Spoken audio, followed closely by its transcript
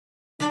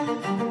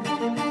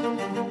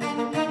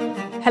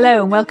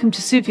Hello and welcome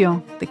to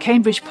Souvions, the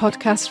Cambridge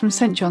podcast from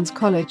St John's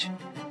College.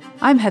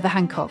 I'm Heather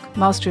Hancock,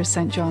 Master of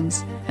St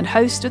John's, and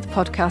host of the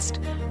podcast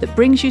that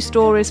brings you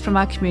stories from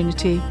our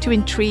community to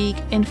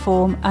intrigue,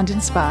 inform and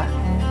inspire.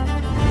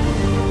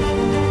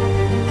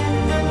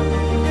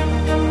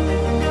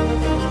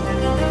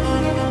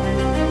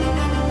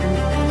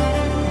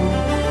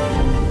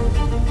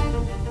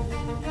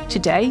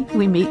 Today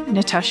we meet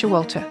Natasha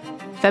Walter,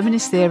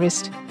 feminist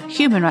theorist,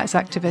 human rights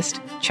activist,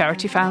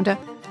 charity founder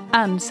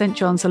and St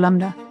John's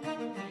alumna.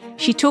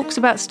 She talks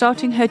about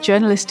starting her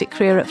journalistic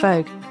career at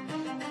Vogue,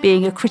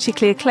 being a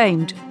critically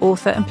acclaimed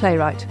author and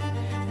playwright,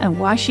 and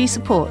why she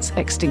supports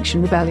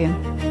Extinction Rebellion.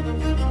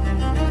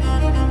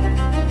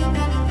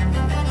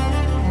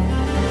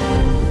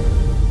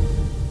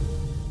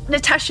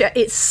 Natasha,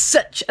 it's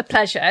such a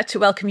pleasure to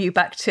welcome you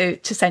back to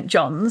St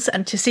John's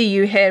and to see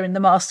you here in the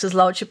Masters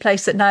Lodge, a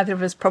place that neither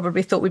of us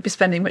probably thought we'd be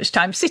spending much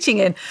time sitting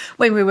in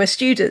when we were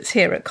students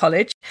here at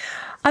college.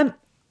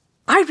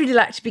 I'd really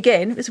like to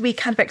begin as we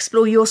kind of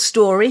explore your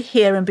story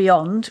here and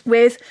beyond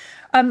with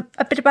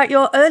a bit about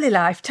your early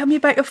life. Tell me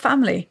about your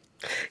family.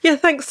 Yeah,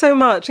 thanks so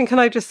much. And can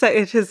I just say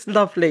it is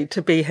lovely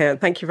to be here.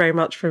 Thank you very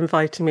much for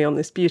inviting me on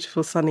this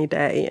beautiful sunny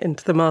day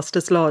into the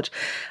Masters Lodge.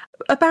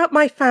 About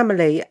my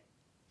family,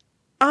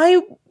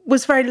 I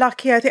was very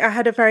lucky. I think I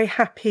had a very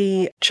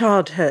happy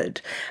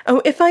childhood.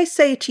 If I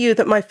say to you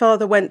that my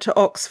father went to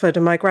Oxford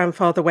and my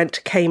grandfather went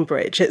to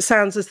Cambridge, it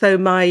sounds as though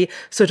my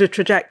sort of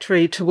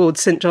trajectory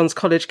towards St John's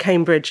College,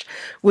 Cambridge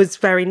was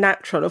very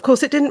natural. Of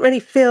course, it didn't really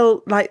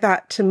feel like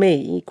that to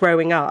me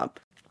growing up.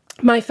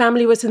 My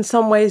family was in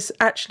some ways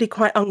actually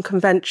quite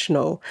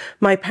unconventional.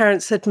 My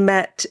parents had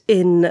met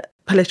in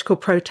political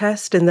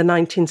protest in the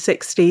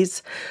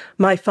 1960s.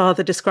 My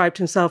father described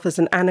himself as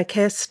an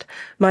anarchist.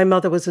 My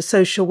mother was a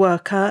social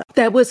worker.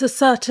 There was a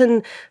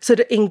certain sort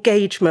of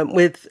engagement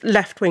with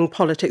left-wing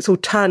politics,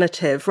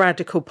 alternative,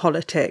 radical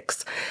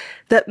politics,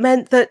 that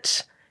meant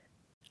that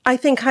I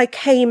think I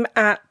came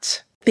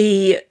at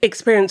the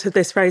experience of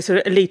this very sort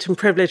of elite and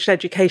privileged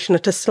education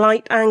at a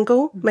slight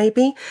angle,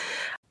 maybe.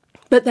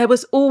 But there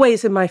was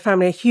always in my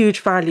family a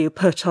huge value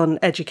put on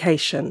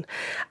education.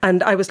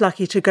 And I was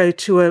lucky to go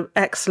to an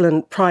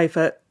excellent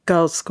private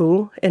girls'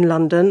 school in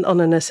London on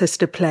an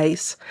assisted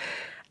place.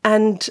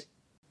 And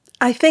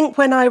I think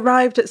when I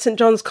arrived at St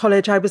John's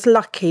College, I was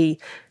lucky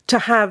to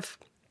have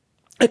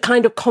a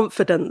kind of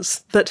confidence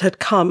that had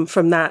come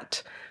from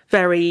that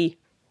very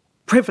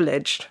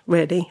privileged,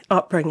 really,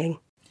 upbringing.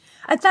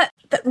 And that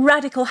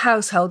radical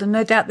household, and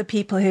no doubt the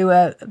people who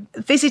were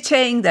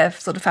visiting, their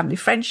sort of family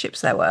friendships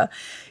there were,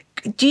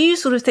 do you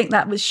sort of think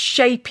that was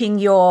shaping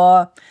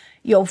your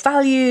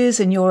values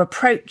and your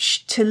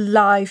approach to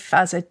life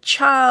as a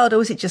child, or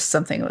was it just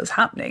something that was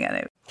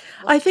happening?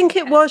 I think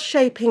it was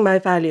shaping my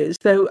values,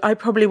 though I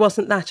probably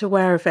wasn't that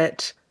aware of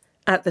it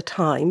at the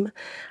time.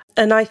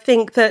 And I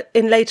think that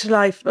in later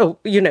life, so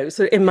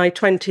in my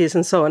 20s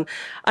and so on,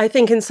 I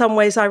think in some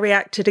ways I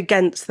reacted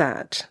against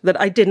that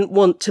I didn't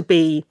want to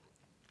be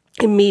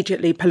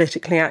immediately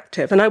politically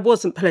active. And I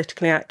wasn't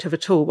politically active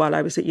at all while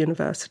I was at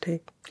university.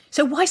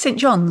 So why St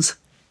John's?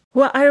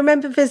 Well, I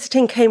remember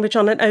visiting Cambridge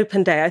on an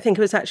open day. I think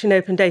it was actually an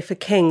open day for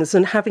King's,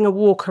 and having a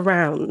walk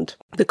around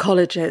the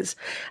colleges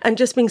and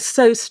just being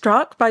so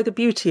struck by the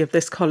beauty of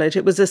this college.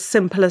 It was as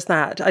simple as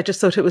that. I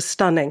just thought it was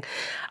stunning.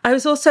 I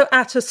was also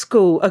at a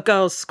school, a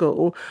girls'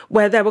 school,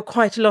 where there were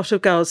quite a lot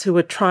of girls who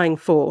were trying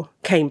for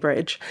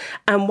Cambridge.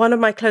 And one of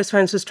my close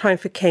friends was trying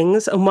for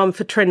King's and one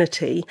for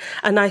Trinity.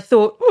 And I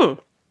thought,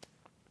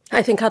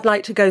 I think I'd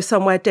like to go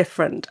somewhere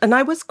different. And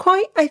I was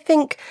quite, I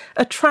think,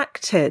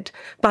 attracted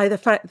by the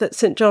fact that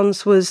St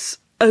John's was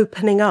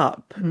opening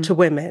up to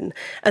women,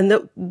 and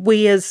that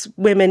we as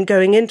women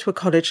going into a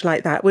college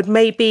like that would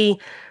maybe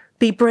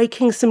be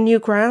breaking some new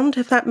ground,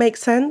 if that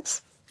makes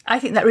sense. I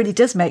think that really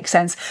does make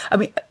sense. I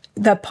mean,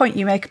 the point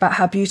you make about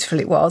how beautiful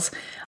it was,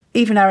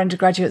 even our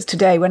undergraduates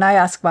today, when I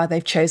ask why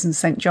they've chosen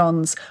St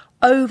John's,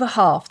 over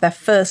half their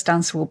first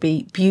answer will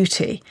be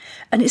beauty.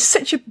 And it's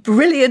such a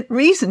brilliant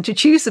reason to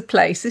choose a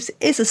place. This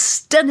is a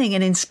stunning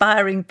and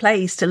inspiring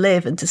place to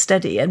live and to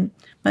study. And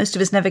most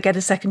of us never get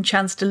a second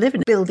chance to live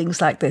in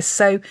buildings like this.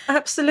 So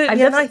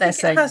absolutely. And I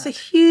think it has a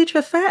huge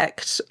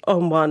effect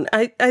on one.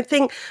 I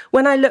think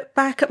when I look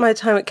back at my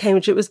time at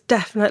Cambridge, it was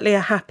definitely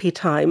a happy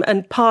time.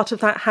 And part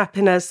of that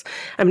happiness,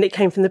 it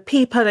came from the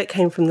people, it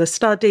came from the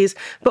studies,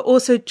 but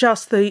also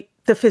just the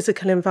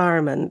physical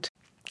environment.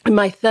 In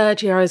my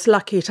third year, I was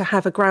lucky to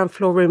have a ground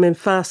floor room in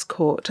First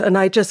Court. And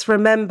I just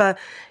remember,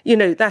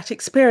 that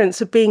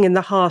experience of being in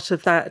the heart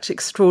of that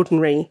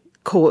extraordinary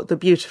court, the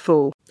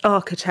beautiful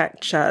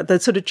architecture, the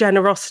sort of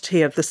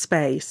generosity of the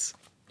space.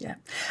 Yeah.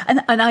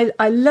 And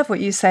I love what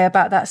you say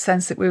about that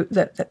sense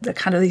that the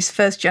kind of these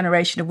first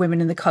generation of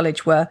women in the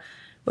college were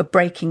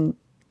breaking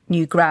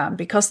new ground,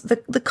 because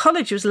the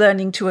college was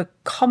learning to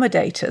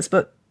accommodate us.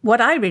 But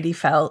what I really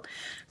felt,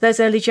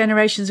 those early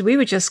generations, we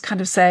were just kind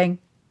of saying,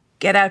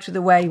 get out of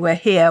the way, we're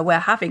here, we're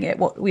having it.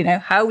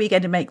 How are we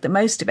going to make the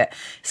most of it?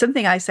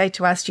 Something I say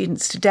to our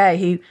students today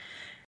who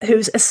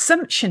whose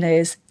assumption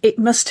is it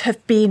must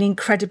have been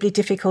incredibly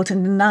difficult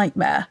and a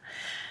nightmare.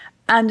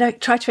 And I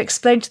tried to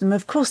explain to them,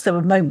 of course, there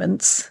were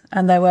moments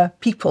and there were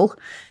people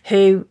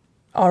who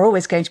are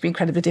always going to be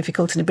incredibly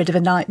difficult and a bit of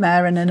a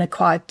nightmare and an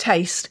acquired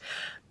taste.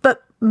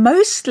 But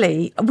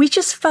mostly we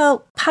just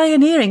felt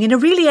pioneering in a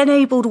really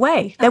enabled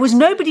way. There was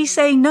nobody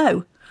saying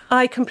no.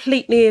 I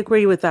completely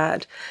agree with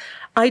that.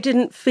 I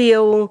didn't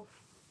feel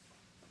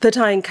that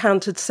I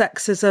encountered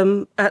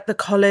sexism at the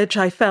college.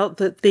 I felt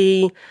that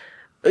the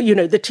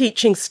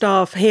teaching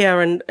staff here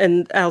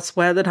and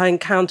elsewhere that I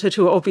encountered,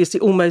 who are obviously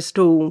almost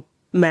all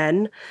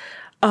men,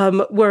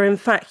 were in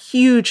fact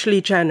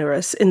hugely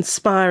generous,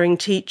 inspiring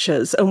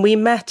teachers. And we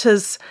met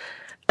as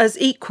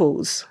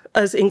equals,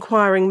 as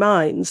inquiring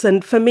minds.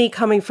 And for me,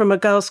 coming from a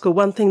girls' school,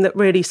 one thing that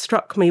really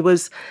struck me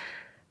was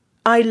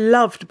I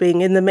loved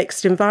being in the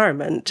mixed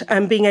environment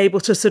and being able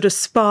to sort of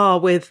spar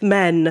with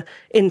men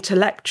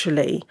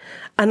intellectually.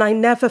 And I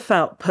never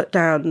felt put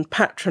down,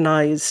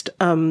 patronised,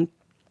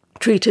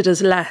 treated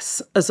as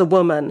less as a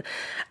woman.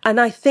 And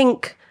I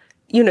think,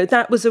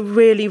 that was a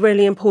really,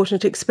 really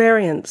important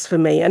experience for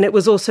me. And it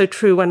was also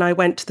true when I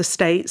went to the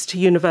States, to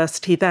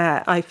university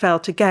there. I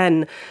felt,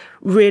 again,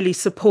 really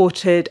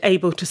supported,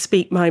 able to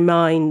speak my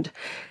mind.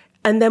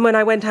 And then when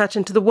I went out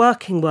into the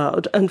working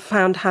world and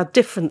found how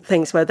different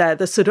things were there,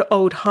 the sort of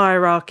old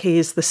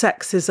hierarchies, the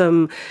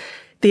sexism,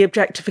 the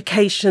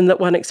objectification that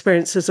one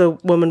experiences as a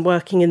woman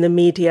working in the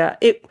media,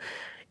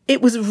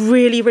 it was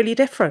really, really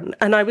different.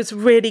 And I was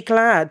really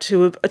glad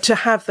to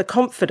have the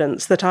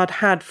confidence that I'd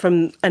had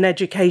from an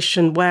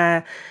education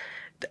where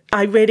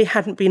I really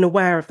hadn't been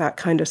aware of that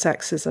kind of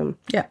sexism.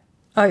 Yeah,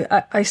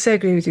 I so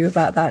agree with you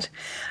about that.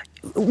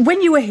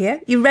 When you were here,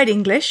 you read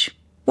English.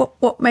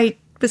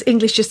 Was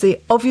English just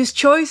the obvious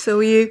choice, or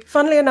were you?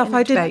 Funnily enough,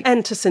 I didn't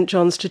enter St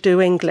John's to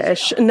do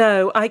English.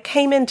 No, I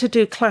came in to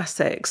do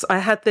classics. I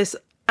had this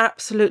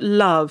absolute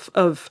love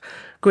of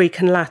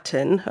Greek and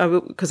Latin,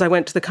 because I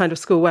went to the kind of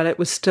school where it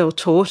was still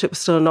taught. It was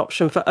still an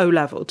option for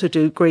O-level to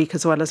do Greek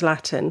as well as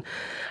Latin.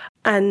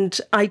 And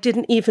I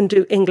didn't even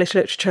do English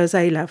literature as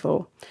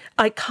A-level.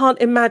 I can't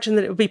imagine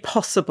that it would be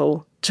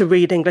possible to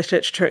read English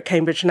literature at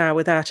Cambridge now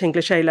without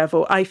English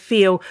A-level. I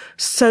feel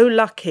so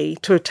lucky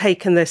to have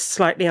taken this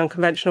slightly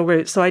unconventional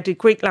route. So I did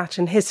Greek,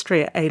 Latin,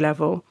 history at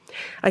A-level.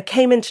 I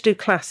came in to do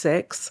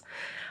classics.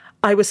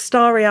 I was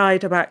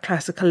starry-eyed about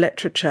classical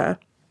literature.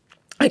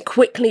 I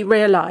quickly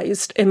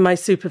realised in my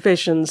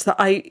supervisions that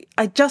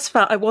I just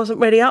felt I wasn't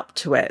really up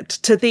to it,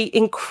 to the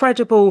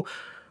incredible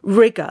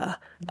rigour,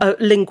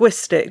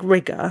 linguistic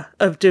rigour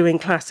of doing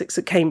classics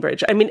at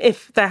Cambridge. I mean,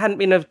 if there hadn't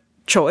been a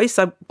choice,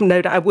 I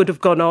know that I would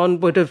have gone on,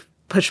 would have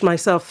pushed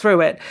myself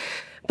through it.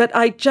 But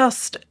I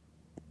just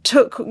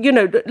took,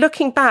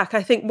 looking back,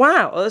 I think,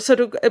 wow, sort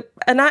of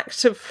an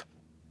act of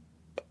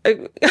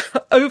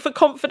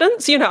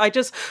overconfidence. I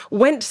just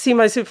went to see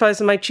my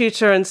supervisor, my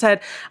tutor, and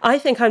said, I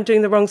think I'm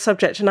doing the wrong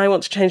subject and I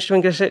want to change to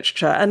English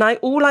literature. And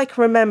all I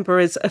can remember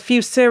is a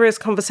few serious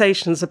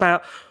conversations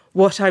about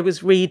what I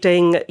was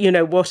reading,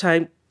 what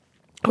I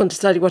want to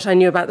study, what I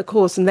knew about the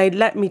course, and they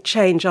let me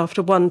change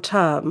after one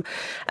term.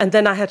 And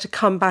then I had to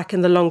come back in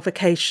the long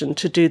vacation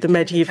to do the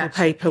medieval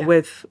paper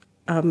with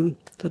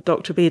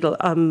Dr. Beadle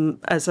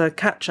as a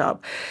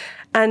catch-up.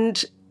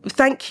 And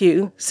thank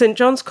you, St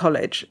John's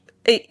College.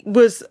 It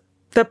was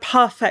the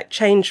perfect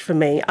change for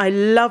me. I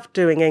loved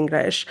doing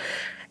English.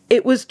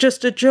 It was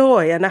just a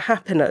joy and a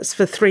happiness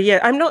for 3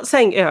 years. I'm not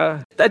saying,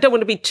 I don't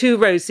want to be too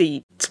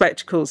rosy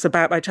spectacles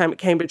about my time at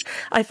Cambridge.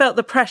 I felt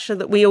the pressure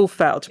that we all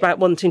felt about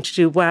wanting to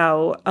do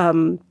well,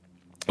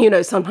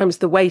 sometimes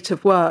the weight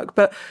of work.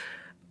 But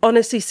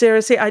honestly,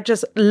 seriously, I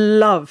just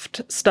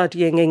loved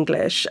studying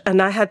English.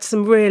 And I had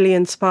some really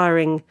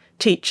inspiring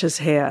teachers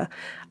here.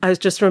 I was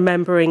just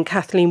remembering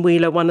Kathleen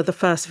Wheeler, one of the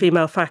first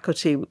female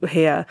faculty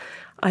here,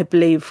 I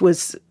believe,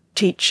 was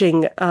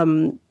teaching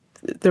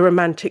the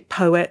Romantic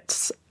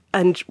poets,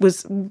 and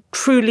was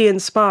truly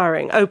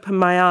inspiring, opened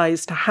my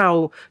eyes to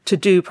how to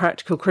do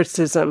practical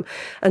criticism.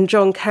 And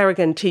John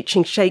Kerrigan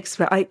teaching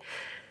Shakespeare.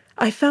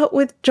 I felt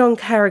with John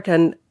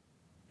Kerrigan,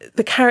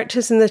 the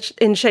characters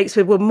in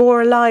Shakespeare were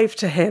more alive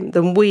to him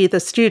than we, the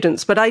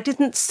students. But I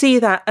didn't see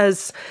that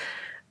as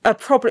a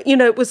problem.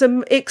 It was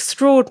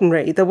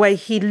extraordinary the way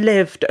he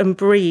lived and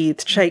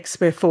breathed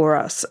Shakespeare for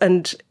us.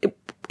 And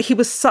he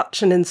was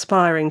such an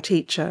inspiring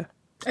teacher.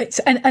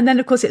 And then,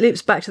 of course, it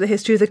loops back to the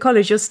history of the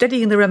college. You're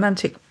studying the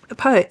Romantic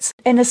poets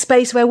in a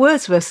space where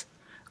Wordsworth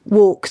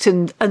walked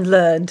and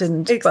learned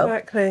and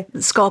exactly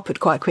scarpered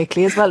quite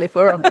quickly as well, if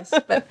we're honest.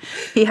 But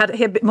he had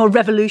a bit more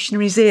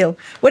revolutionary zeal.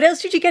 What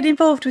else did you get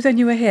involved with when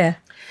you were here?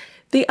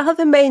 The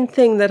other main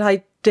thing that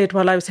I did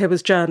while I was here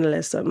was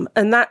journalism,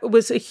 and that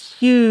was a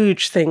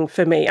huge thing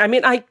for me. I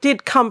mean, I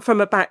did come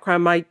from a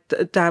background. My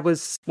dad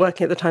was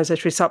working at the Times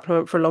Literary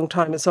Supplement for a long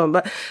time and so on,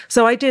 but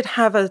so I did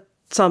have a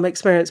some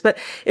experience, but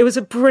it was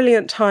a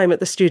brilliant time at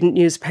the student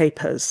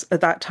newspapers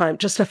at that time,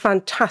 just a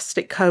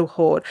fantastic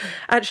cohort,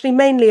 actually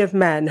mainly of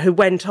men who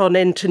went on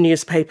into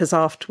newspapers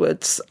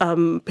afterwards.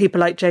 People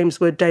like James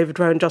Wood, David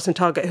Rowe and Jocelyn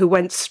Targett, who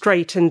went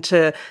straight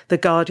into The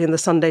Guardian, The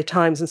Sunday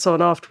Times and so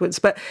on afterwards.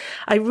 But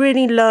I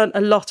really learned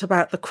a lot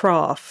about the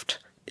craft,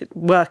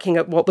 working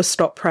at what was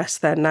Stop Press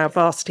then, now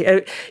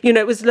Varsity. You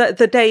know, it was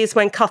the days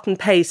when cut and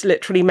paste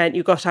literally meant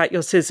you got out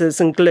your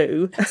scissors and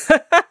glue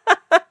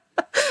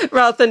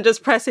rather than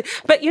just pressing.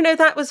 But, you know,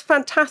 that was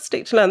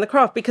fantastic to learn the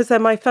craft, because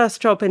then my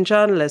first job in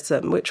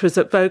journalism, which was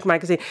at Vogue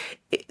magazine,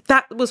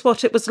 that was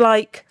what it was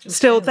like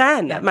still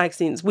then at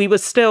magazines. We were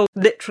still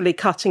literally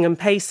cutting and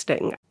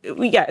pasting.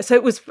 Yeah, so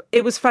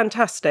it was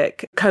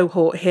fantastic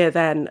cohort here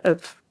then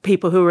of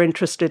people who were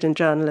interested in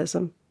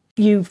journalism.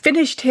 You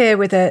finished here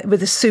with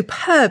a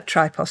superb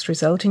Tripost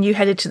result, and you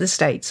headed to the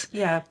States.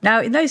 Yeah.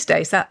 Now, in those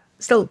days, that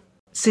still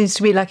seems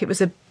to me like it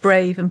was a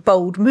brave and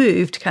bold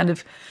move to kind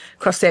of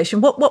cross the ocean.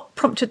 What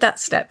prompted that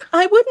step?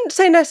 I wouldn't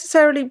say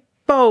necessarily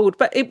bold,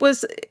 but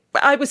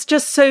I was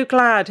just so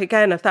glad,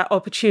 again, of that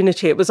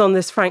opportunity. It was on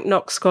this Frank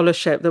Knox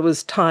scholarship that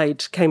was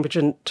tied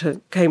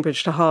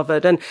Cambridge to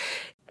Harvard. And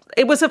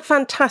it was a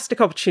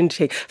fantastic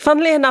opportunity.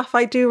 Funnily enough,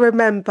 I do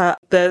remember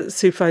the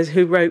supervisor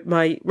who wrote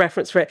my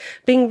reference for it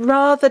being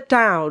rather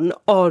down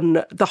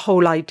on the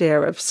whole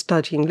idea of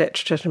studying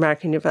literature at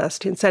American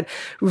University, and said,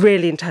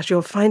 really, Natasha,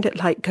 you'll find it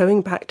like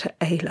going back to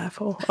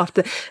A-level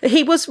after.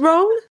 He was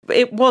wrong.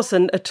 It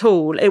wasn't at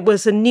all. It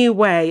was a new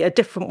way, a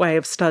different way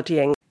of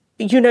studying.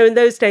 You know, in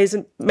those days,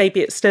 and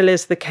maybe it still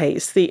is the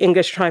case, the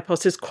English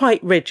Tripost is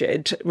quite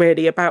rigid,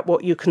 really, about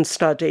what you can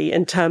study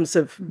in terms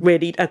of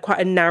really quite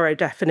a narrow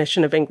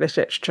definition of English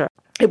literature.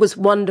 It was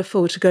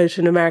wonderful to go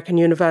to an American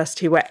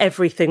university where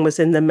everything was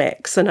in the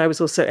mix, and I was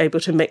also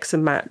able to mix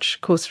and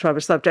match course to other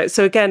subjects.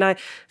 So again, I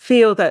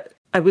feel that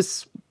I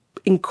was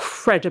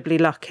incredibly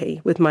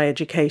lucky with my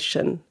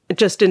education,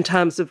 just in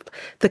terms of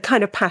the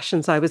kind of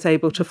passions I was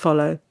able to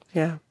follow.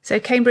 Yeah. So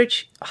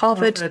Cambridge,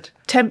 Harvard,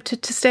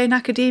 tempted to stay in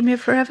academia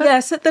forever?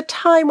 Yes, at the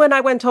time when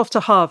I went off to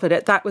Harvard,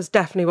 that was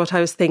definitely what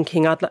I was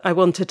thinking. I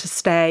wanted to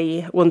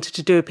stay, wanted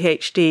to do a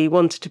PhD,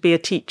 wanted to be a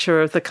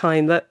teacher of the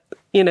kind that,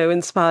 you know,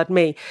 inspired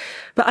me.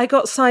 But I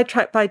got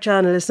sidetracked by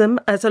journalism,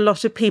 as a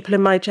lot of people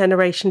in my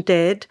generation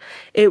did.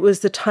 It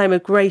was the time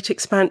of great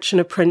expansion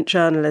of print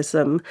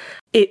journalism.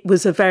 It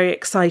was a very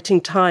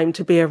exciting time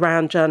to be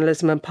around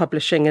journalism and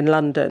publishing in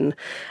London.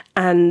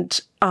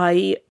 And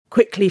I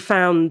quickly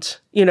found,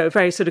 you know, a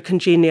very sort of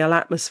congenial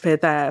atmosphere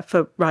there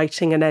for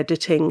writing and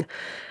editing.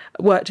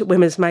 Worked at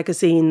women's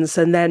magazines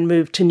and then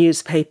moved to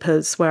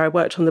newspapers, where I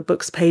worked on the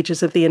books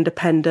pages of The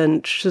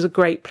Independent, which was a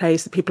great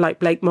place. People like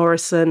Blake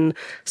Morrison,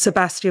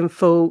 Sebastian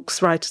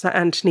Faulks, writers like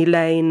Anthony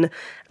Lane,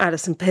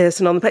 Alison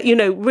Pearson on the, you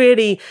know,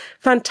 really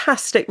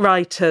fantastic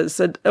writers,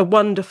 a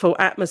wonderful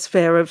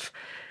atmosphere of,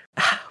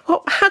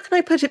 how can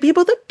I put it?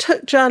 People that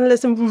took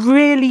journalism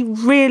really,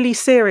 really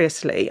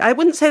seriously. I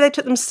wouldn't say they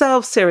took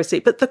themselves seriously,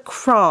 but the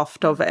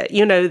craft of it,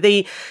 you know,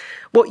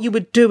 what you were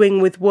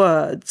doing with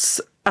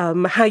words,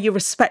 how you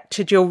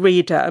respected your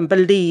reader and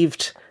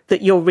believed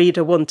that your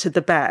reader wanted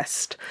the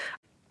best.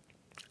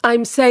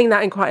 I'm saying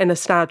that in quite a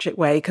nostalgic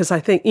way, because I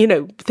think, you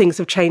know, things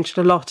have changed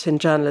a lot in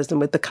journalism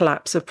with the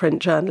collapse of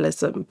print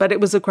journalism, but it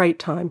was a great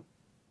time.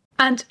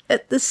 And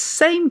at the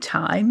same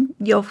time,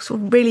 you're sort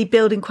of really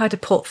building quite a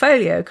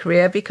portfolio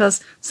career,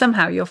 because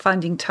somehow you're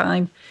finding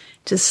time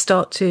to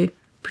start to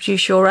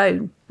produce your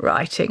own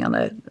writing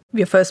on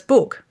your first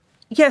book.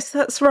 Yes,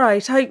 that's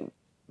right. I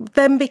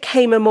then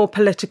became a more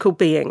political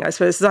being, I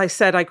suppose. As I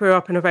said, I grew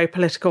up in a very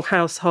political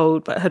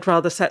household, but had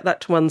rather set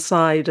that to one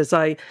side as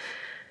I,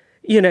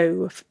 you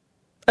know,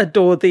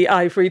 adored the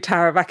ivory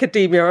tower of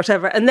academia or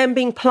whatever. And then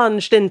being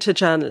plunged into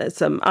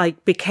journalism, I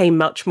became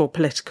much more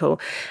political.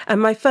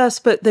 And my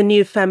first book, The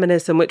New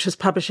Feminism, which was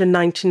published in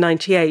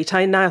 1998,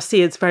 I now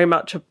see as very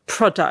much a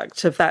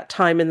product of that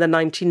time in the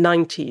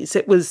 1990s.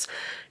 It was,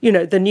 you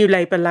know, the New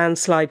Labour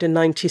landslide in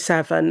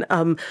 97,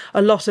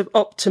 a lot of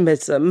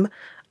optimism,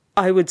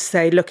 I would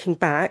say, looking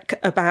back,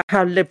 about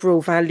how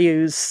liberal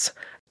values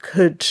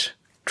could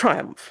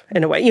triumph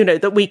in a way, you know,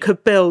 that we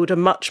could build a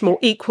much more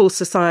equal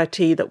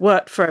society that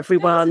worked for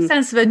everyone. There was a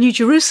sense of a new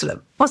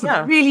Jerusalem, wasn't it?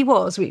 It really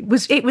was.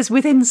 It was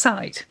within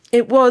sight.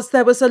 It was.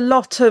 There was a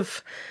lot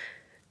of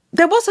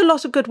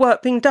good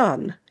work being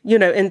done, you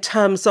know, in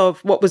terms of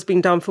what was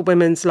being done for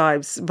women's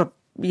lives, but,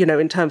 you know,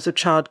 in terms of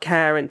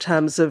childcare, in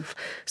terms of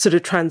sort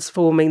of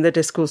transforming the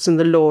discourse and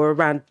the law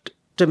around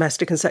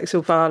domestic and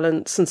sexual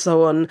violence and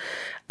so on.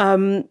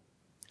 And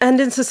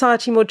in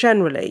society more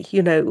generally,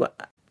 you know,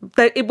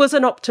 it was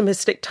an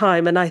optimistic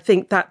time, and I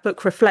think that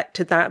book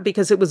reflected that,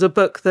 because it was a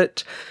book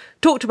that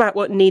talked about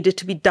what needed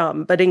to be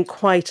done, but in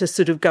quite a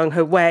sort of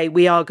gung-ho way.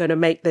 We are going to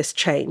make this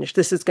change.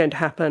 This is going to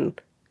happen.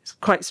 It's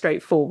quite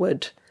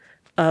straightforward.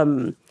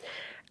 And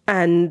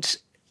then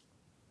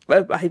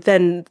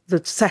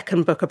the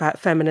second book about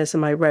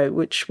feminism I wrote,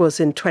 which was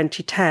in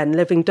 2010,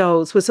 Living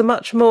Dolls, was a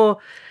much more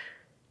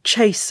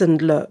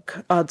chastened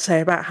look, I'd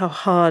say, about how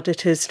hard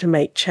it is to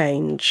make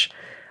change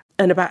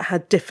and about how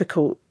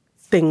difficult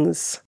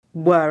things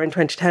were in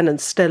 2010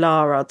 and still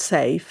are, I'd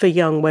say, for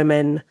young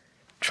women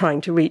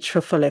trying to reach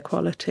for full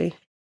equality.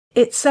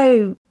 It's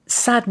so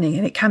saddening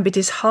and it can be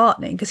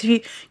disheartening because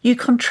if you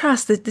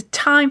contrast the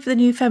time for the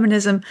new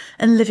feminism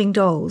and Living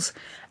Dolls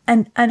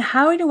and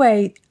how, in a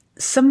way,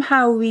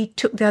 somehow we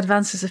took the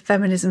advances of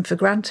feminism for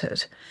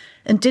granted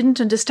and didn't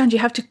understand you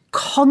have to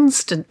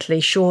constantly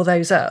shore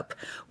those up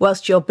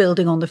whilst you're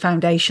building on the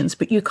foundations,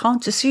 but you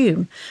can't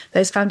assume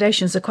those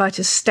foundations are quite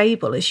as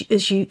stable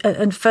as you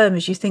and firm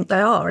as you think they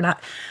are. And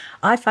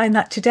I find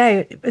that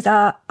today with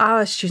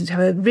our students have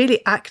a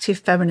really active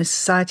feminist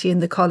society in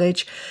the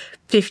college,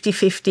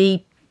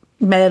 50-50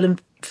 male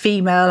and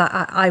female,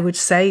 I would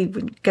say,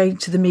 going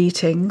to the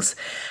meetings.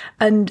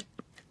 And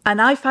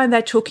I find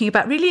they're talking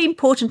about really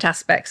important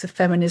aspects of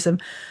feminism,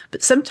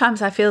 but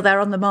sometimes I feel they're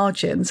on the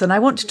margins. And I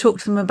want to talk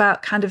to them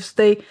about kind of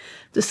the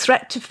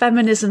threat to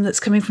feminism that's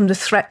coming from the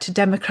threat to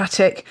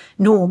democratic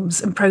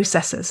norms and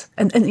processes.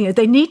 And you know,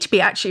 they need to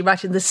be actually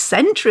right in the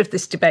centre of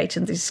this debate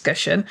and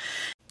discussion.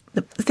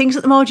 The things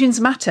at the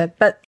margins matter,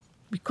 but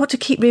we've got to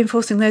keep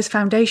reinforcing those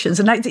foundations.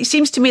 And it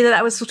seems to me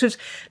that was sort of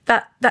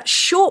that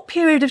short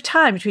period of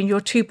time between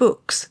your two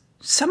books.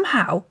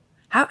 Somehow,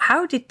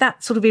 how did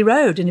that sort of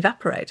erode and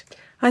evaporate?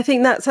 I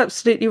think that's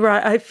absolutely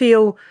right. I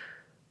feel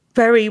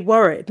very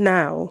worried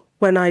now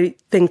when I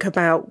think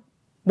about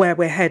where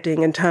we're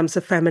heading in terms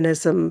of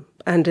feminism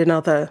and in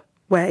other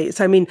ways.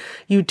 I mean,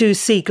 you do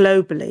see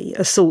globally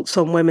assaults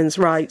on women's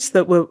rights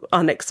that were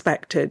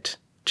unexpected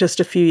just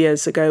a few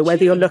years ago,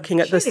 whether you're looking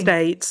at the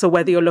States or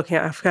whether you're looking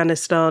at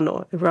Afghanistan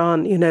or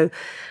Iran, you know,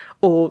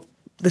 or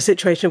the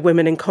situation of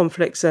women in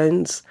conflict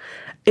zones.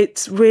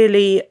 It's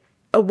really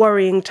a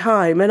worrying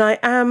time. And I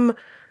am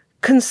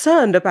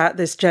concerned about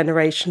this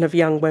generation of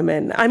young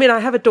women. I mean, I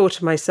have a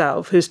daughter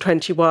myself who's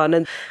 21,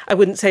 and I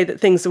wouldn't say that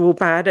things are all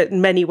bad.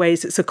 In many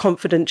ways, it's a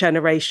confident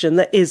generation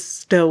that is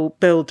still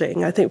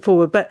building, I think,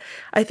 forward. But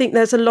I think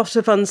there's a lot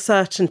of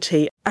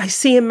uncertainty. I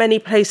see in many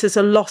places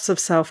a loss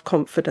of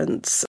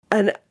self-confidence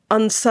and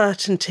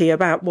uncertainty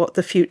about what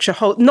the future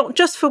holds, not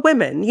just for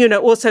women, you know,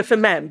 also for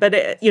men, but,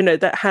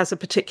 that has a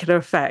particular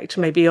effect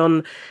maybe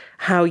on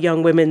how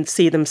young women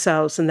see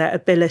themselves and their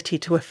ability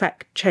to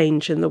affect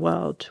change in the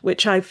world,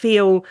 which I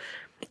feel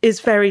is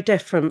very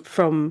different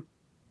from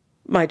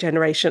my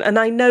generation. And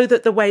I know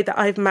that the way that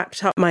I've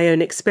mapped up my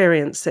own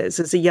experiences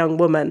as a young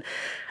woman,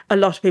 a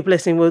lot of people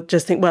listening will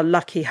just think, well,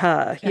 lucky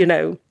her,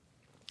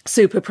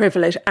 super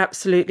privileged.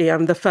 Absolutely.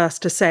 I'm the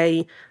first to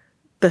say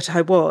that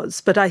I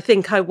was, but I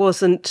think I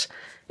wasn't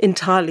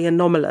entirely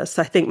anomalous.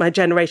 I think my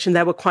generation,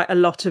 there were quite a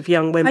lot of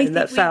young women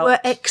that felt... we were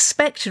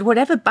expected,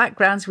 whatever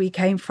backgrounds we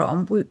came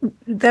from,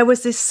 there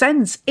was this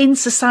sense in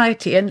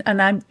society, and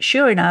I'm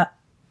sure in our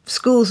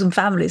schools and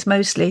families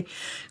mostly,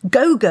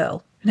 go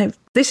girl,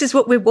 this is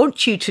what we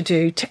want you to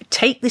do,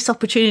 take this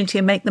opportunity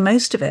and make the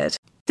most of it.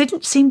 There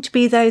didn't seem to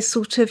be those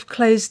sort of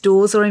closed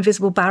doors or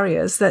invisible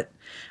barriers that,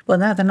 well,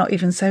 now they're not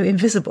even so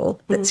invisible,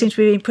 that seem to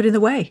be being put in the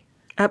way.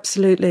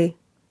 Absolutely.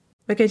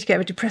 We're going to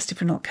get depressed if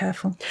we're not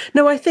careful.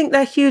 No, I think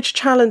they're huge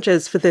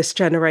challenges for this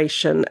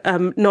generation,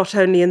 not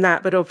only in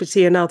that, but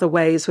obviously in other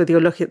ways, whether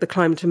you're looking at the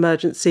climate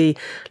emergency,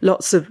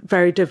 lots of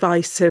very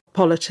divisive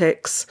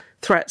politics,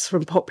 threats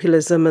from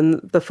populism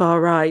and the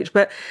far right.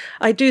 But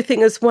I do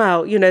think as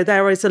well,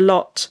 there is a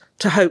lot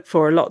to hope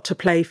for, a lot to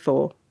play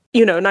for.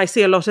 And I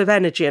see a lot of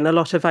energy and a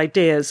lot of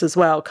ideas as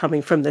well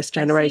coming from this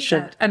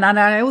generation. And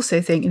I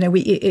also think,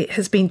 it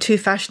has been too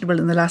fashionable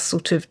in the last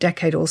sort of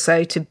decade or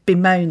so to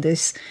bemoan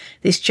this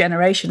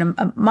generation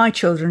and my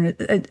children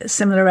at a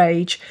similar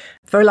age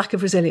for a lack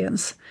of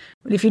resilience.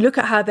 But if you look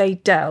at how they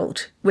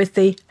dealt with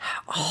the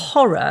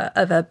horror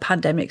of a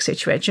pandemic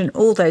situation,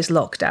 all those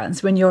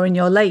lockdowns, when you're in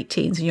your late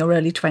teens and your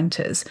early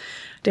 20s, I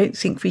don't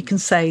think we can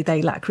say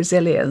they lack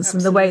resilience. Absolutely.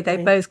 And the way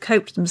they both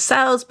coped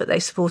themselves, but they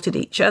supported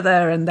each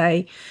other, and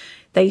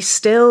they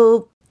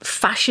still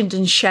fashioned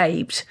and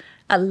shaped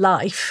a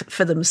life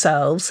for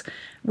themselves,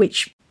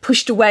 which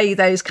pushed away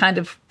those kind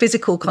of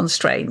physical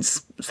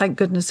constraints. Thank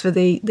goodness for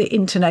the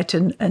internet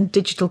and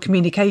digital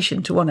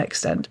communication to one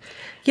extent.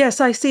 Yes,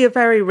 I see a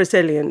very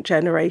resilient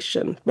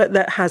generation, but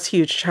that has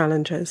huge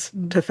challenges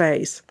to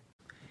face.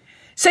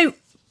 So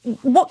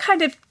what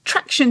kind of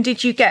traction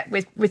did you get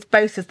with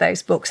both of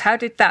those books? How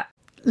did that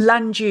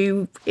land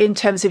you in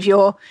terms of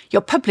your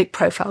public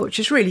profile, which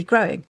is really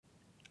growing?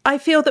 I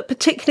feel that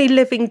particularly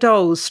Living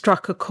Dolls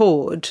struck a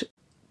chord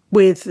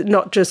with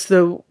not just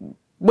the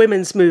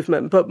women's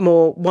movement, but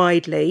more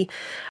widely,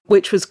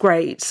 which was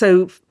great.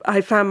 So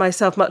I found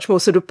myself much more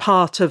sort of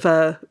part of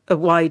a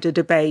wider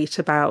debate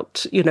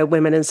about,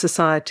 women in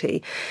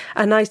society.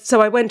 And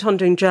so I went on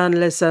doing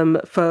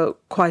journalism for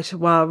quite a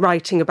while,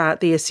 writing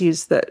about the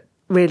issues that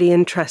really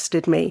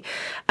interested me.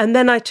 And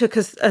then I took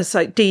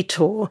a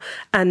detour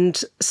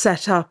and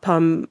set up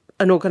an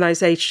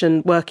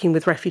organisation working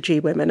with refugee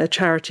women, a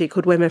charity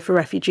called Women for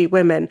Refugee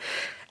Women.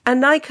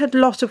 And like a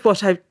lot of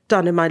what I've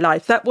done in my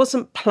life, that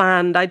wasn't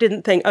planned. I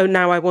didn't think,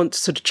 now I want to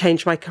sort of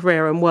change my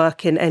career and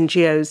work in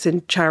NGOs,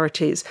 in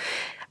charities.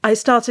 I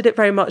started it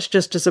very much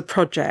just as a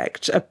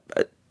project,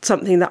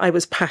 something that I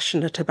was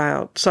passionate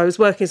about. So I was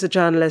working as a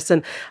journalist,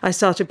 and I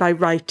started by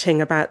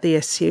writing about the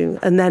issue.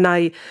 And then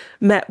I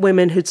met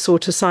women who'd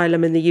sought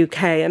asylum in the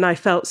UK, and I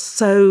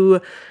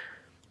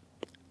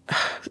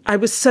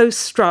was so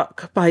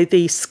struck by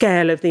the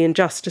scale of the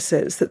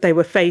injustices that they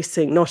were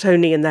facing, not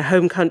only in their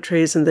home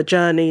countries and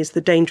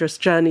the dangerous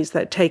journeys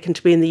they'd taken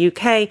to be in the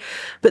UK,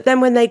 but then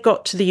when they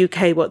got to the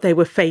UK, what they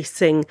were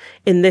facing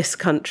in this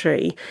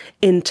country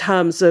in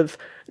terms of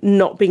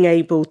not being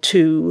able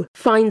to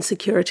find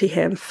security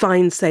here,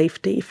 find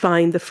safety,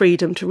 find the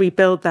freedom to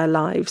rebuild their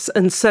lives.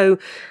 And so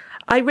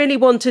I really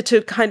wanted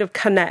to kind of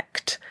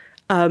connect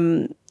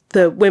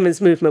the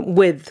women's movement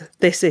with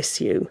this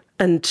issue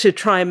and to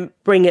try and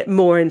bring it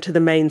more into the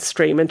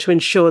mainstream and to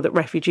ensure that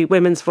refugee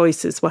women's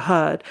voices were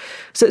heard.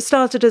 So it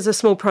started as a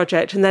small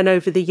project, and then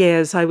over the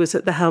years, I was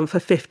at the helm for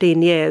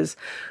 15 years.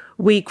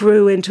 We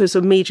grew into a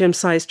sort of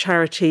medium-sized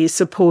charity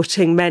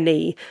supporting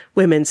many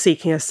women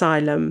seeking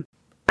asylum,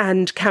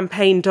 and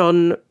campaigned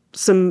on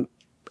some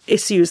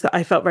issues that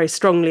I felt very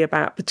strongly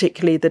about,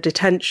 particularly the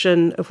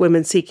detention of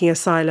women seeking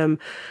asylum,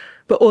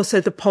 but also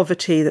the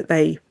poverty that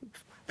they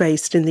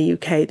faced in the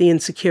UK, the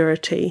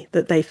insecurity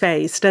that they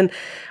faced. And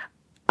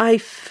I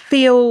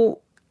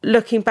feel,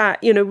 looking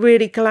back,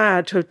 really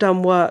glad to have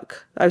done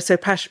work I was so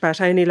passionate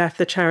about. I only left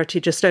the charity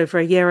just over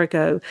a year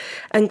ago,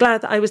 and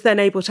glad that I was then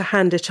able to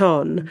hand it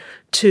on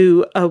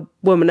to a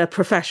woman, a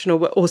professional,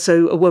 but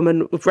also a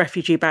woman with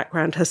refugee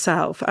background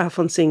herself,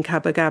 Alphonsine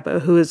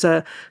Kabagaba, who is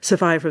a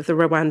survivor of the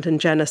Rwandan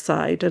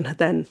genocide and had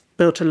then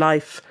built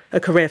a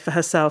career for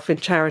herself in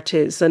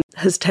charities, and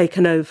has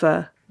taken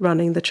over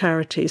running the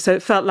charity. So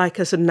it felt like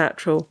a sort of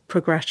natural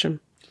progression.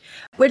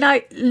 When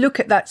I look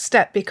at that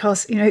step,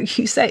 because,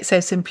 you say it so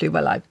simply,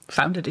 well, I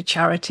founded a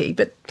charity,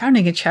 but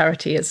founding a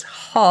charity is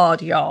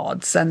hard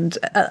yards and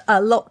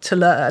a lot to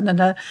learn, and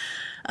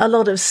a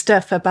lot of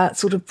stuff about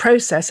sort of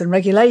process and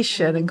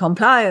regulation and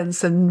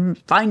compliance and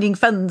finding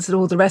funds and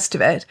all the rest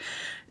of it.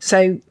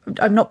 So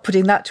I'm not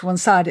putting that to one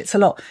side. It's a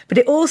lot. But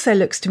it also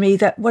looks to me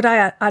that what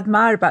I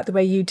admire about the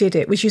way you did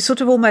it was you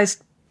sort of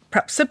almost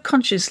perhaps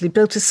subconsciously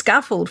built a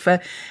scaffold for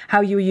how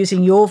you were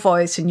using your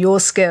voice and your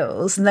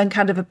skills, and then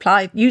kind of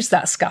use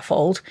that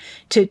scaffold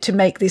to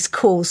make this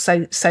cause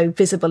so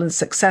visible and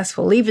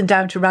successful, even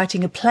down to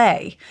writing a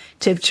play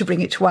to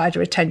bring it to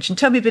wider attention.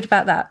 Tell me a bit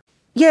about that.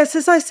 Yes,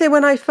 as I say,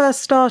 when I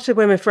first started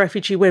Women for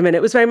Refugee Women,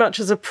 it was very much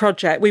as a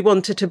project. We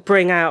wanted to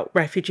bring out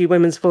refugee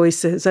women's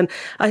voices, and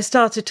I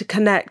started to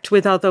connect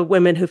with other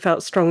women who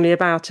felt strongly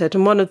about it.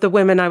 And one of the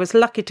women I was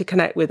lucky to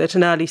connect with at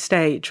an early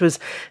stage was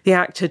the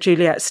actor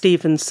Juliet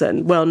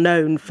Stevenson, well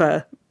known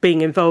for being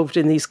involved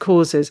in these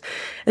causes.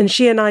 And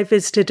she and I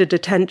visited a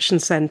detention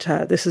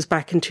centre. This was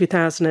back in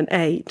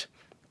 2008.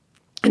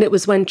 And it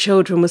was when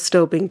children were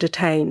still being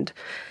detained.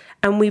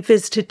 And we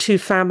visited two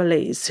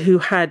families who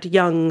had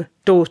young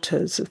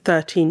daughters of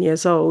 13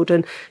 years old.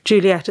 And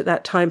Juliet, at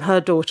that time, her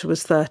daughter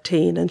was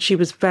 13, and she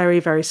was very,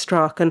 very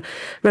struck. And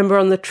remember,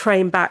 on the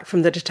train back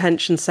from the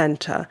detention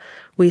centre,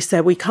 we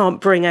said, we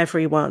can't bring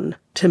everyone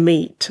to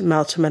meet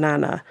Meltem and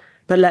Anna,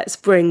 but let's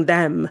bring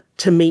them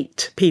to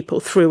meet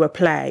people through a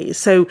play.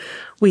 So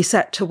we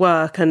set to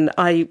work, and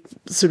I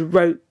sort of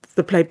wrote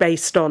the play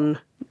based on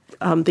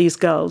these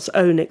girls'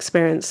 own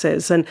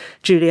experiences. And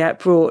Juliet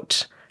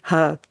brought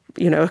her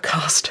a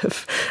cast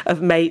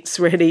of mates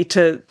really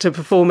to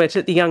perform it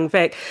at the Young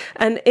Vic.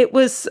 And it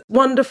was a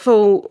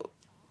wonderful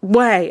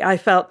way, I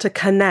felt, to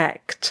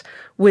connect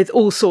with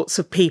all sorts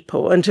of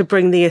people and to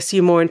bring the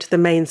issue more into the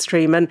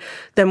mainstream. And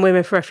then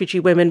Women for Refugee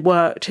Women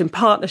worked in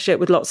partnership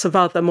with lots of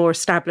other more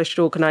established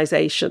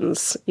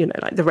organisations,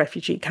 like the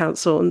Refugee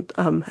Council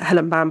and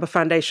Helen Bamber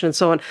Foundation and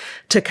so on,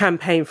 to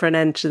campaign for an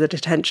end to the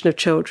detention of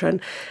children.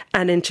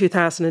 And in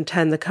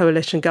 2010, the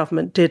coalition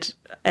government did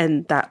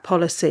end that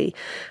policy.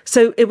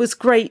 So it was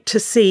great to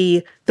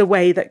see the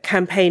way that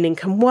campaigning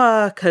can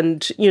work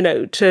and,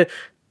 to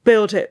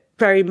build it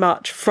very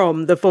much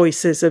from the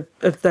voices of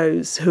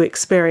those who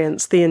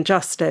experience the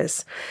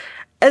injustice.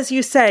 As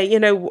you say,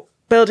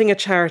 building a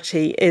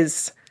charity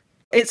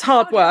it's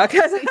hard work.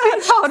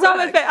 Some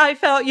of it I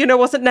felt,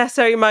 wasn't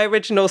necessarily my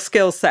original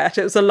skill set.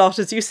 It was a lot,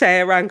 as you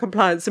say, around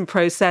compliance and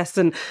process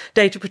and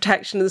data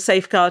protection and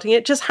safeguarding.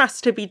 It just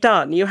has to be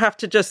done. You have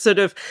to just sort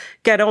of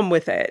get on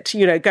with it,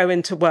 go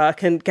into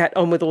work and get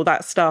on with all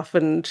that stuff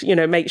and,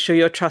 make sure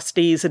your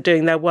trustees are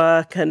doing their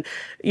work and,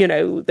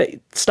 the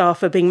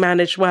staff are being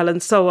managed well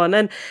and so on.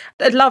 And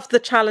I loved the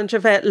challenge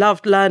of it,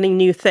 loved learning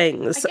new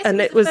things. And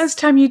it was the first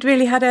time you'd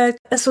really had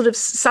a sort of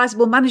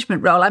sizable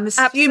management role. I'm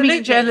assuming Absolutely.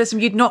 In journalism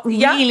you'd not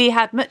really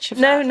had much of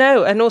that.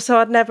 No. And also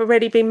I'd never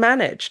really been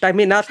managed. I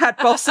mean, I'd had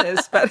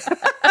bosses, but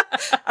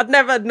I'd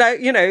never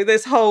know,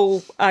 this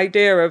whole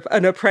idea of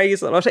an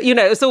appraisal.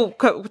 It's all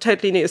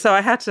totally new. So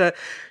I had to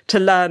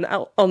learn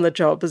on the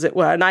job, as it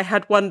were. And I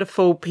had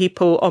wonderful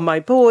people on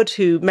my board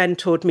who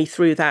mentored me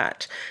through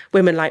that.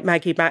 Women like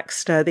Maggie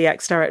Baxter, the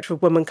ex-director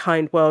of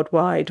Womankind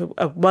Worldwide,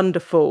 a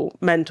wonderful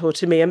mentor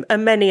to me, and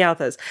many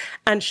others.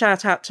 And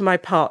shout out to my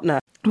partner,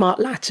 Mark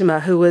Latimer,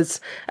 who was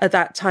at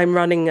that time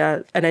running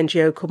an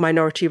NGO called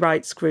Minority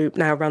Rights Group,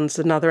 now runs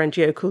another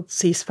NGO called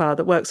Ceasefire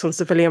that works on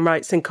civilian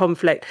rights in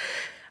conflict.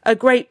 A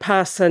great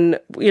person,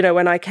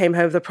 when I came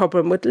home with a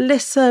problem, would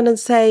listen and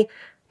say,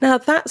 now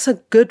that's a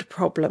good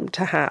problem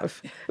to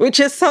have,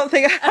 which is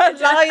something, a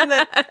line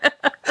that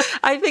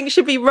I think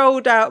should be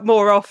rolled out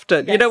more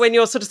often. Yes. When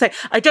you're sort of saying,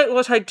 I don't know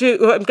what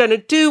I'm going to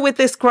do with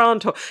this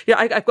grant, or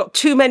I've got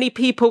too many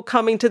people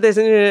coming to this.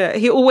 And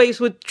he always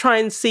would try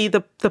and see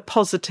the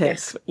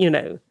positive,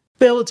 yes.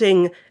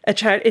 Building a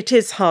charity, it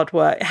is hard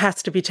work. It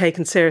has to be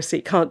taken seriously.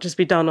 It can't just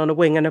be done on a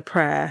wing and a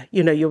prayer.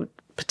 You're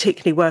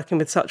particularly working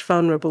with such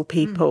vulnerable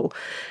people.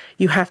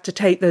 You have to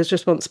take those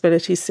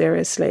responsibilities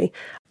seriously.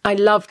 I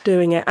love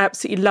doing it,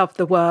 absolutely love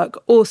the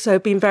work. Also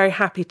been very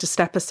happy to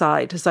step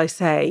aside, as I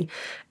say.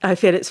 I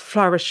feel it's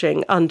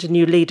flourishing under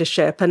new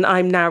leadership, and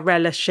I'm now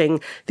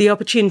relishing the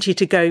opportunity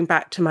to going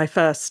back to my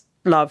first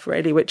love,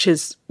 really, which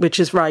is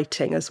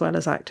writing as well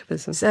as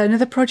activism. So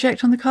another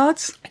project on the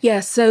cards?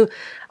 Yes, so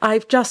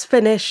I've just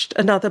finished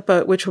another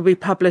book which will be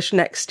published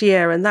next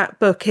year, and that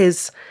book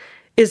is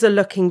a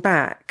looking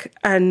back.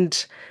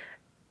 And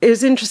it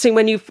was interesting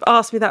when you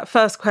asked me that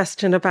first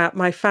question about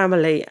my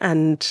family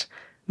and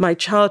my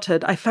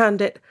childhood, I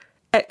found it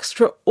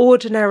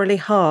extraordinarily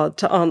hard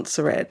to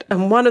answer it.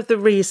 And one of the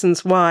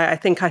reasons why I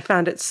think I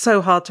found it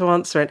so hard to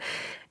answer it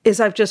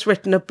is I've just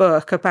written a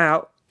book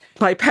about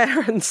my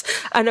parents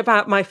and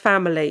about my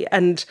family.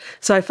 And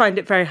so I find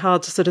it very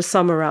hard to sort of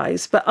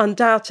summarise. But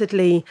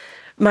undoubtedly,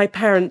 my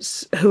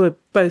parents, who are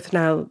both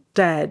now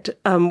dead,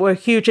 were a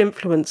huge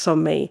influence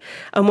on me.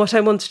 And what I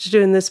wanted to do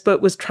in this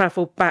book was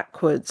travel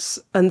backwards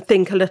and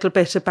think a little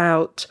bit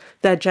about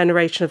their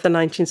generation of the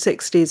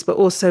 1960s, but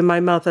also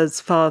my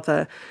mother's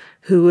father,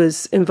 who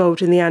was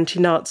involved in the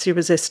anti-Nazi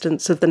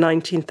resistance of the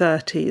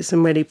 1930s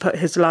and really put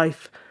his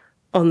life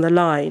on the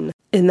line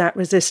in that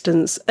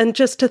resistance. And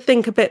just to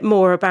think a bit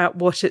more about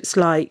what it's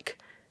like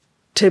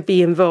to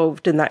be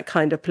involved in that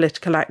kind of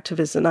political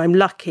activism. I'm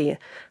lucky.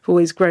 I've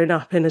always grown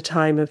up in a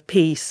time of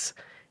peace,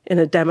 in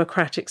a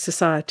democratic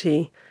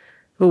society.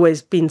 I've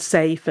always been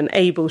safe and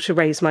able to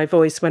raise my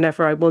voice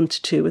whenever I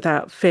wanted to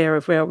without fear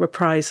of real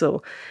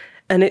reprisal.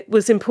 And it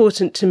was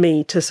important to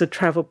me to sort of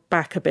travel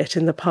back a bit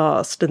in the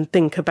past and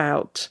think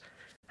about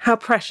how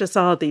precious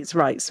are these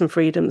rights and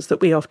freedoms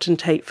that we often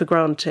take for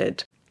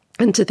granted,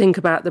 and to think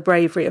about the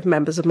bravery of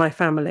members of my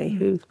family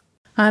who...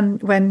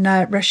 When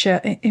Russia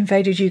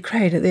invaded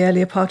Ukraine at the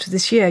earlier part of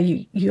this year,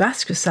 you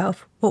ask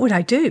yourself, what would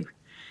I do?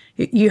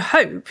 You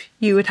hope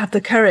you would have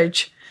the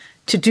courage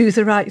to do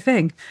the right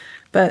thing.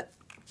 But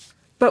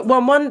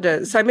one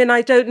wonders. I mean,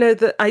 I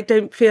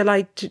don't feel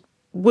I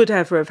would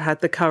ever have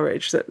had the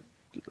courage that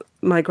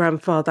my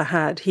grandfather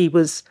had. He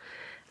was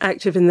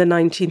active in the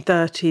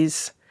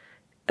 1930s,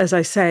 as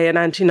I say, in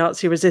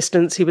anti-Nazi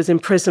resistance. He was in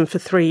prison for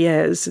 3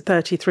 years,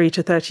 33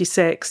 to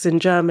 36 in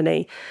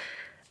Germany.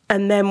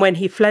 And then when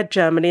he fled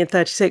Germany in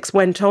 1936,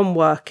 went on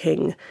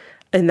working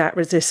in that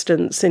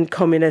resistance in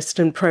communist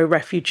and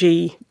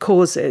pro-refugee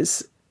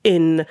causes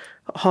in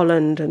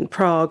Holland and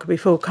Prague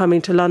before coming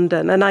to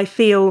London. And I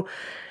feel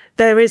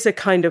there is a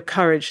kind of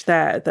courage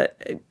there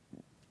that,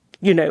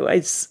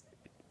 is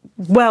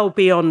well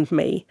beyond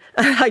me.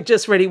 I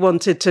just really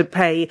wanted to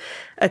pay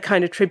a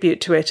kind of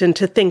tribute to it and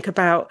to think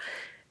about,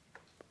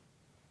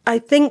 I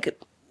think...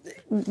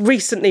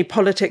 Recently,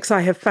 politics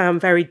I have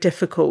found very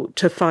difficult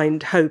to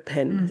find hope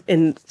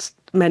in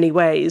many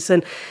ways,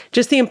 and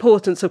just the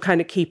importance of kind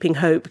of keeping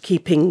hope,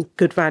 keeping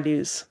good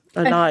values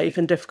alive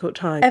in difficult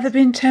times. Ever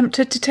been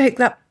tempted to take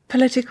that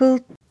political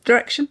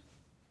direction?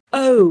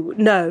 Oh,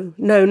 no,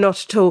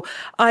 not at all.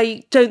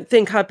 I don't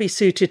think I'd be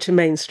suited to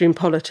mainstream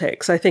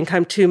politics. I think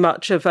I'm too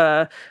much of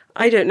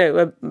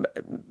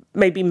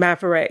maybe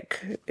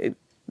maverick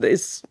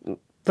is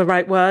the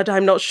right word,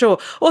 I'm not sure.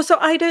 Also,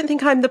 I don't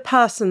think I'm the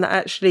person that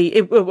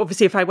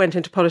obviously if I went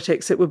into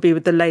politics, it would be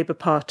with the Labour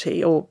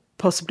Party or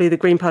possibly the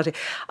Green Party.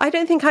 I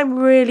don't think I'm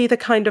really the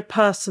kind of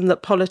person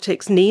that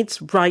politics needs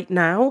right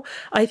now.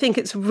 I think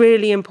it's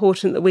really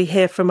important that we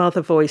hear from other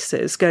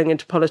voices going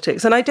into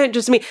politics. And I don't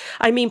just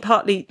mean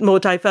partly more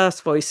diverse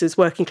voices,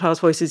 working class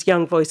voices,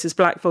 young voices,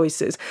 black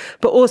voices,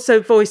 but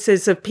also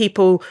voices of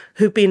people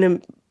who've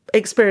been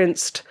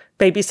experienced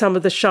maybe some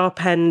of the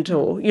sharp end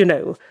or,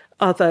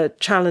 other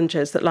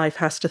challenges that life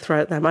has to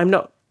throw at them. I'm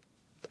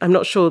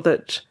not sure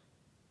that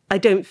I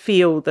don't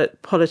feel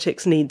that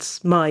politics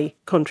needs my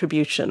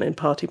contribution in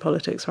party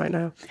politics right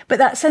now. But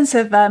that sense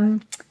of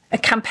a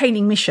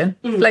campaigning mission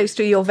flows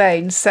through your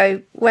veins.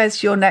 So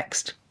where's your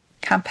next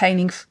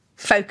campaigning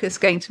focus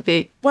going to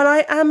be? Well,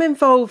 I am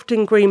involved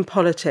in green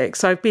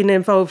politics. I've been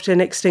involved in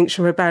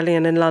Extinction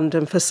Rebellion in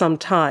London for some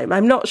time.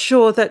 I'm not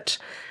sure that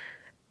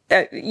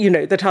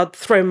that I'd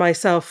throw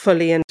myself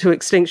fully into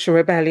Extinction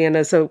Rebellion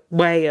as a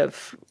way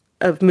of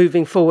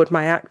moving forward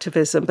my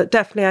activism. But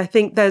definitely I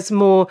think there's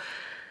more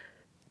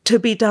to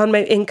be done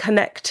in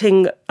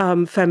connecting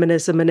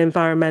feminism and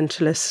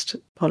environmentalist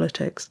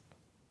politics.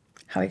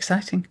 How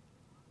exciting.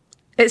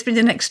 It's been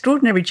an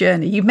extraordinary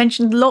journey. You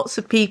mentioned lots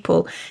of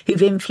people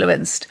who've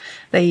influenced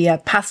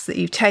the paths that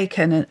you've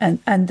taken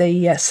and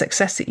the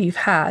success that you've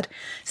had.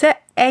 Is there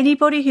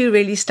anybody who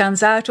really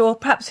stands out, or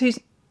perhaps who's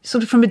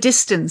sort of from a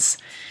distance,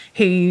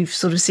 who you've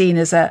sort of seen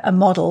as a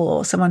model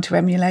or someone to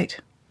emulate?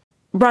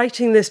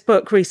 Writing this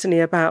book recently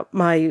about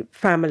my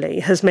family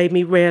has made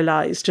me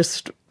realise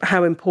just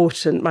how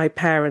important my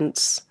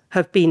parents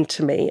have been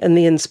to me and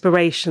the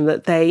inspiration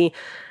that they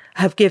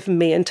have given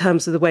me in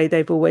terms of the way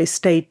they've always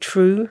stayed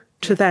true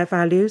to their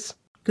values.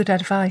 Good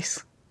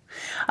advice.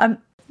 The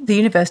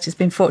university has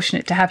been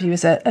fortunate to have you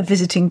as a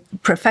visiting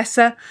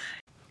professor.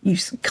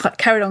 You've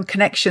carried on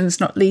connections,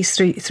 not least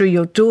through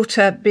your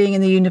daughter being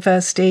in the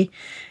university.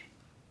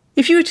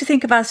 If you were to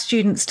think of our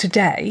students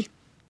today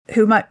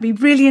who might be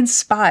really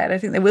inspired, I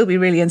think they will be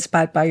really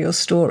inspired by your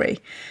story,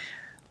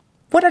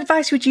 what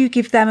advice would you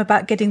give them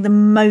about getting the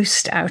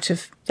most out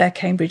of their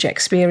Cambridge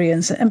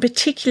experience, and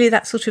particularly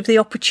that sort of the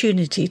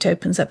opportunity it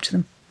opens up to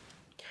them?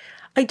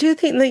 I do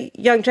think the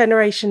young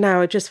generation now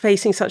are just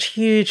facing such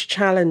huge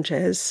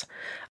challenges.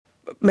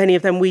 Many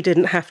of them we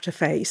didn't have to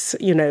face,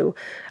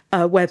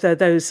 whether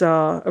those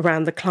are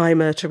around the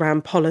climate,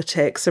 around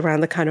politics,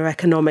 around the kind of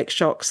economic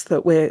shocks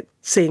that we're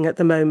seeing at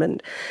the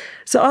moment.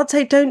 So I'd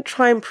say don't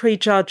try and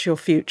prejudge your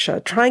future.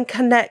 Try and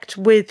connect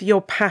with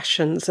your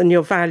passions and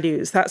your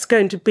values. That's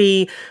going to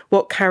be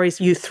what carries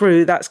you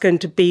through. That's going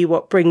to be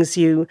what brings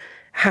you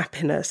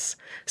happiness.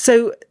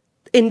 So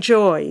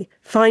enjoy,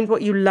 find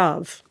what you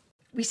love.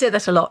 We say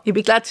that a lot. You'll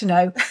be glad to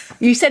know.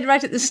 You said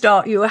right at the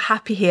start you were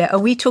happy here,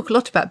 and we talk a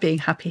lot about being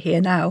happy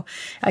here now.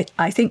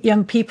 I think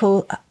young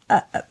people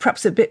are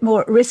perhaps a bit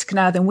more at risk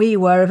now than we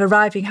were of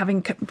arriving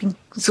having been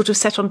sort of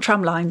set on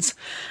tram lines,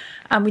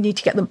 and we need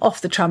to get them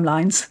off the tram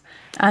lines,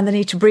 and they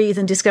need to breathe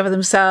and discover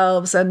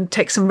themselves and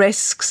take some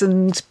risks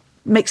and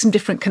make some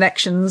different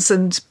connections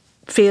and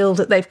feel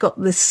that they've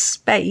got this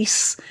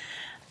space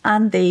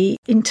and the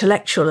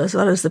intellectual as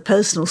well as the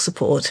personal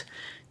support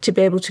to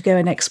be able to go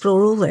and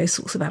explore all those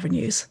sorts of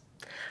avenues.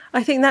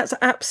 I think that's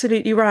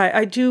absolutely right.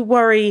 I do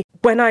worry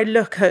when I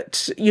look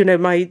at,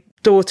 my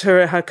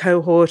daughter, her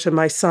cohort, and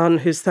my son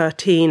who's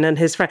 13 and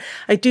his friend.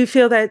 I do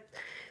feel there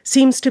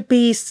seems to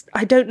be,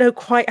 I don't know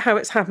quite how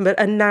it's happened, but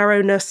a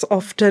narrowness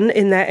often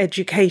in their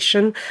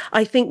education.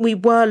 I think we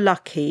were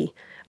lucky,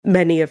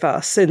 many of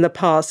us in the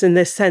past, in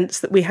this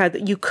sense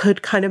that you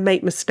could kind of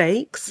make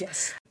mistakes.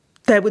 Yes.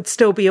 There would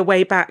still be a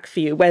way back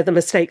for you, whether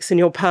mistakes in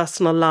your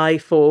personal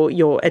life or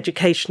your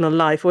educational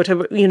life, or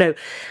whatever,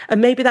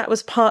 And maybe that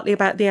was partly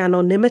about the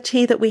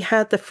anonymity that we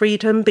had, the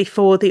freedom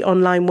before the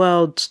online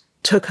world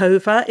took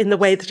over in the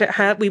way that it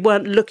had. We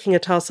weren't looking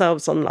at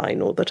ourselves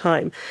online all the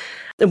time.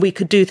 And we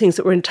could do things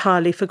that were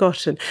entirely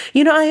forgotten.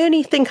 I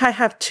only think I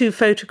have 2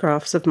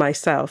 photographs of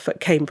myself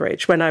at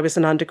Cambridge when I was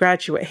an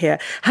undergraduate here.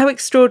 How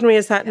extraordinary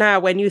is that now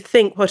when you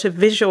think what a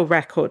visual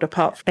record,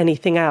 apart from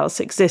anything else,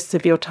 exists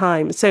of your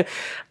time? So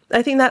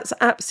I think that's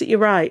absolutely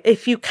right.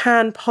 If you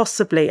can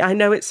possibly, I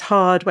know it's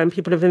hard when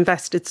people have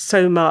invested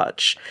so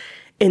much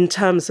in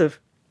terms of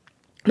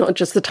not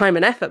just the time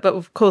and effort, but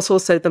of course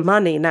also the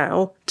money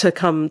now to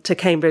come to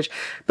Cambridge.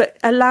 But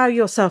allow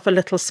yourself a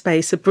little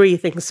space, a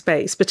breathing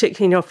space,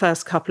 particularly in your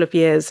first couple of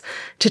years,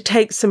 to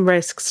take some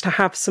risks, to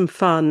have some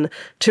fun,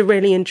 to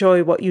really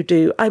enjoy what you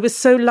do. I was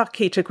so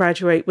lucky to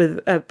graduate with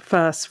a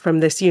first from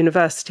this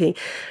university.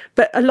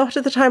 But a lot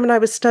of the time when I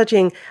was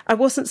studying, I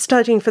wasn't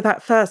studying for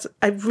that first.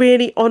 I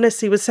really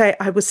honestly would say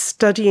I was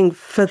studying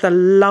for the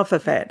love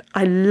of it.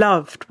 I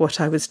loved what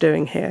I was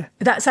doing here.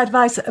 That's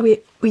advice that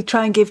we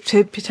try and give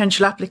to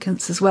potential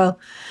applicants as well.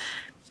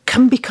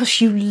 Come because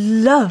you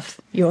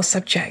love your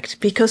subject,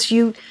 because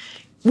you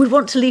would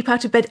want to leap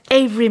out of bed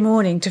every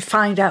morning to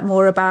find out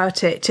more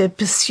about it, to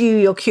pursue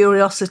your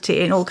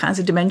curiosity in all kinds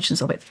of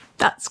dimensions of it.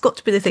 That's got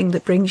to be the thing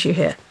that brings you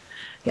here.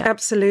 Yeah.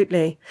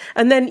 Absolutely.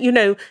 And then,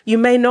 you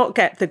may not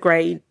get the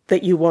grade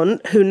that you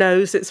want. Who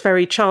knows? It's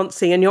very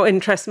chancy, and your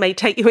interest may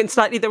take you in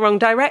slightly the wrong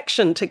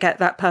direction to get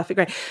that perfect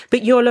grade.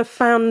 But you'll have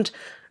found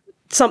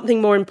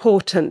something more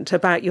important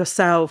about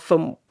yourself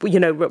and,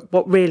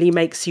 what really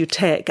makes you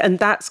tick. And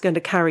that's going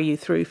to carry you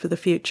through for the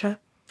future.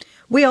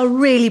 We are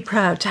really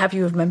proud to have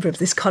you as a member of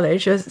this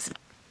college.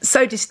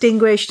 So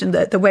distinguished, and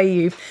the way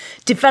you've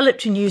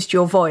developed and used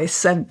your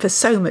voice and for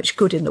so much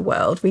good in the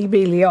world. We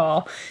really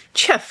are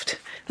chuffed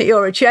that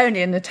you're a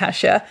Jonian,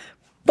 Natasha.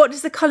 What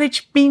does the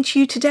college mean to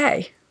you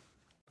today?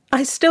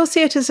 I still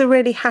see it as a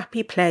really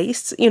happy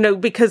place,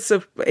 because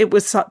it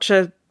was such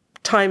a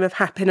time of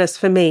happiness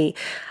for me.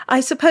 I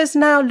suppose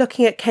now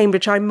looking at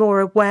Cambridge, I'm more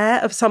aware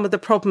of some of the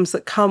problems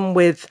that come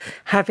with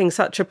having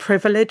such a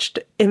privileged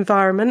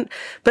environment.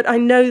 But I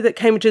know that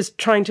Cambridge is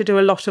trying to do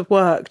a lot of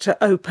work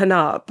to open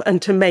up and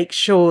to make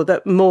sure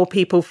that more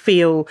people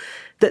feel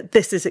that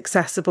this is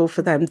accessible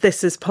for them,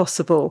 this is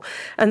possible.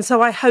 And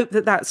so I hope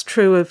that that's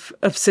true of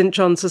St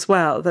John's as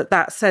well,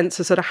 that sense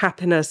of sort of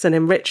happiness and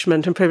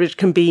enrichment and privilege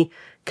can be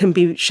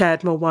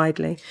shared more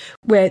widely.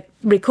 We're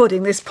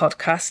recording this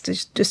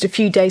podcast just a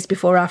few days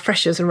before our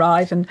freshers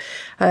arrive, and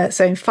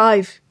so in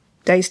 5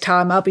 days'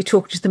 time I'll be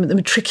talking to them at the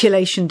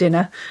matriculation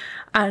dinner,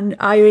 And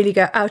I really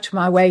go out of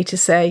my way to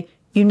say,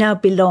 you now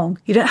belong.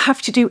 You don't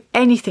have to do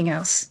anything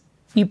else.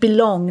 You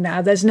belong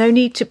now. There's no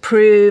need to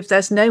prove.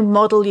 There's no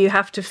model you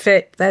have to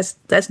fit. There's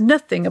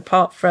nothing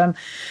apart from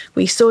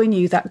we saw in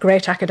you that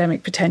great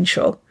academic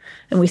potential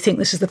and we think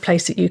this is the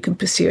place that you can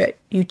pursue it.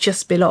 You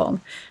just belong.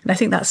 And I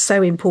think that's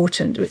so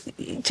important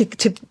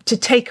to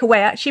take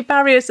away actually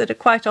barriers that are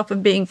quite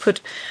often being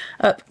put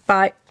up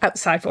by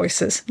outside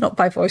voices, not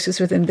by voices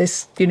within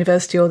this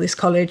university or this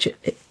college.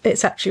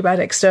 It's actually about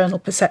external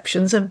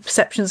perceptions, and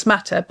perceptions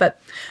matter. But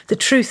the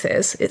truth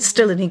is, it's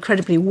still an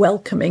incredibly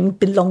welcoming,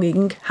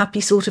 belonging, happy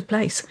sort of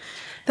place.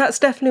 That's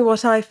definitely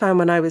what I found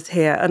when I was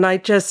here. And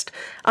I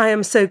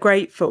am so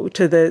grateful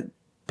to the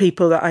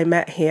people that I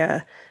met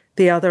here,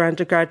 the other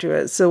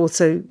undergraduates,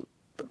 also,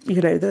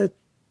 the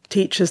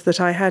teachers that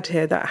I had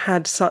here that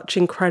had such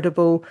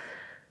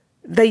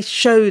they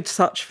showed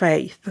such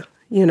faith,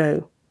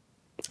 and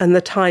the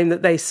time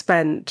that they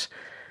spent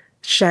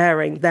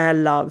sharing their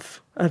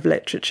love of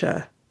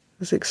literature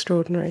was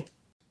extraordinary.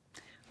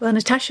 Well,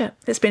 Natasha,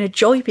 it's been a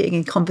joy being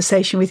in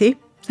conversation with you.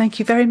 Thank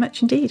you very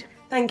much indeed.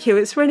 Thank you.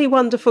 It's really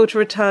wonderful to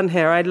return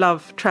here. I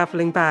love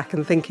travelling back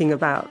and thinking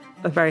about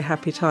a very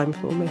happy time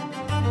for me.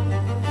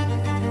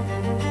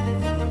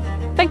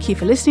 Thank you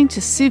for listening to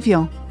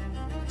Souviens.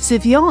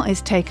 Souviens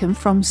is taken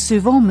from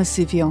Souvent me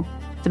souviens,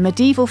 the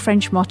medieval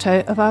French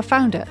motto of our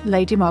founder,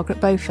 Lady Margaret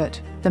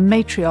Beaufort, the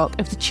matriarch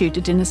of the Tudor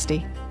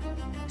dynasty.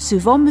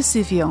 Souvent me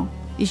souviens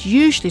is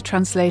usually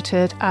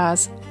translated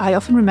as I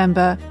often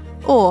remember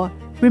or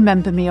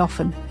remember me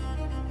often.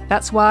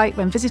 That's why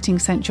when visiting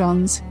St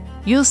John's,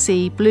 you'll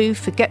see blue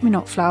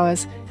forget-me-not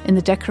flowers in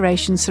the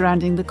decorations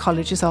surrounding the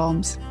college's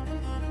arms.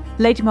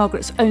 Lady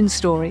Margaret's own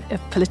story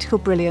of political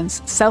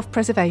brilliance,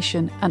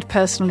 self-preservation and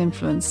personal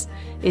influence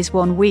is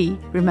one we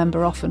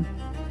remember often.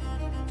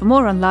 For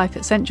more on life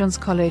at St John's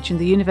College and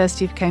the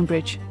University of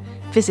Cambridge,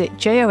 visit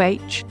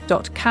joh.cam.ac.uk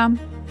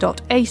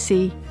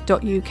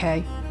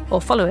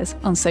or follow us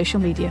on social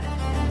media.